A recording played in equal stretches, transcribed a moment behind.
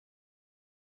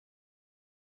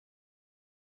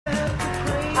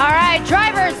right,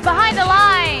 drivers behind the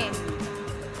line.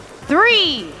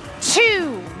 3,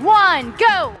 2, 1,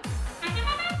 go.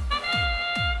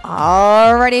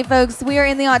 Alrighty, folks, we are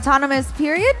in the autonomous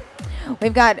period.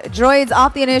 We've got droids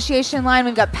off the initiation line.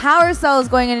 We've got power cells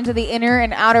going into the inner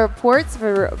and outer ports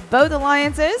for both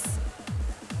alliances.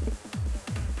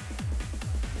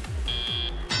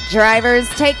 Drivers,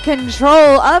 take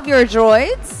control of your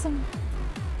droids.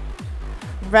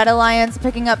 Red Alliance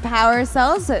picking up power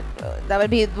cells. That would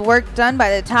be the work done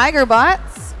by the Tiger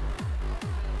bots.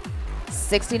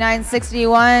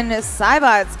 6961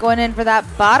 Cybots going in for that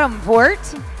bottom port.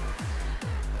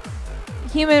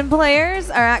 Human players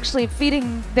are actually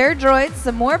feeding their droids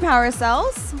some more power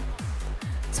cells.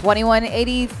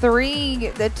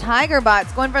 2183, the Tiger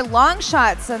bots going for long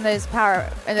shots in those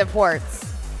in the ports.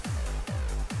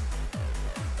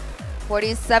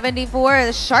 4074,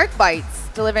 the Shark bites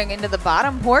delivering into the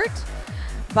bottom port.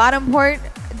 Bottom port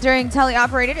during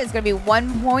teleoperated is going to be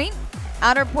 1 point.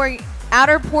 Outer port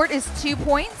is 2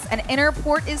 points, and inner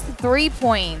port is 3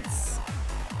 points.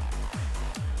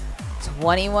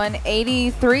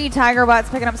 2183, Tiger bots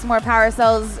picking up some more power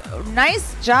cells.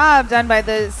 Nice job done by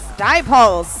the Sky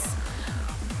Pulse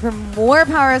for more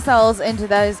power cells into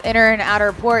those inner and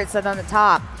outer ports on the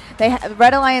top.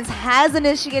 Red Alliance has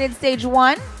initiated stage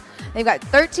 1. They've got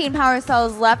 13 power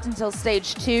cells left until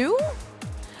stage 2.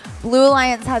 Blue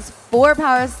Alliance has 2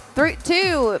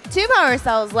 power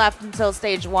cells left until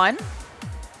stage 1.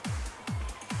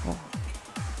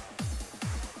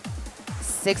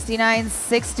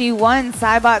 6961,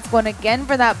 Cybots going again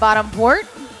for that bottom port.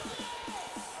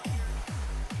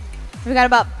 We've got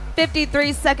about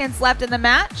 53 seconds left in the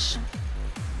match.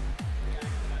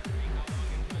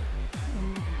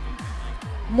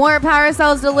 More power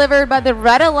cells delivered by the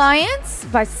Red Alliance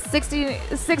by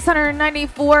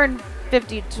 694 and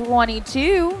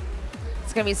 5022.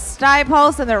 It's going to be Sky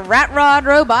Pulse and the Rat Rod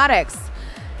Robotics.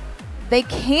 They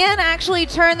can actually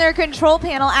turn their control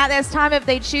panel at this time if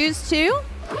they choose to.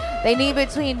 They need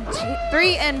between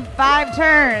 3 and 5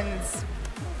 turns.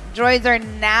 Droids are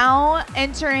now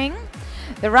entering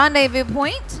the rendezvous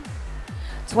point.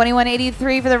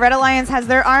 2183 for the Red Alliance has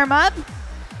their arm up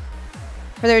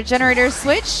for their generator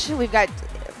switch. We've got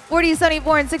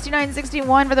 4074 and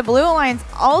 6961 for the Blue Alliance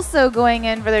also going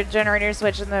in for their generator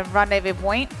switch in the rendezvous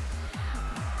point.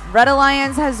 Red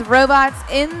Alliance has robots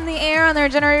in the air on their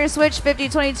generator switch.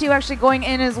 5022 actually going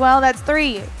in as well. That's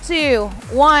 3, 2,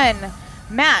 1,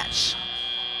 match.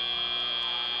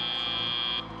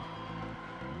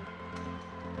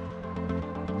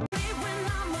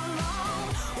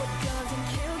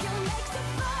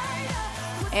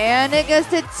 And it goes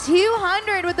to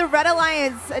 200 with the Red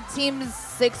Alliance. Team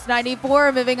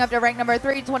 694 moving up to rank number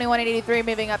 3. 2183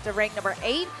 moving up to rank number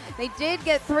 8. They did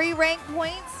get 3 rank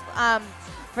points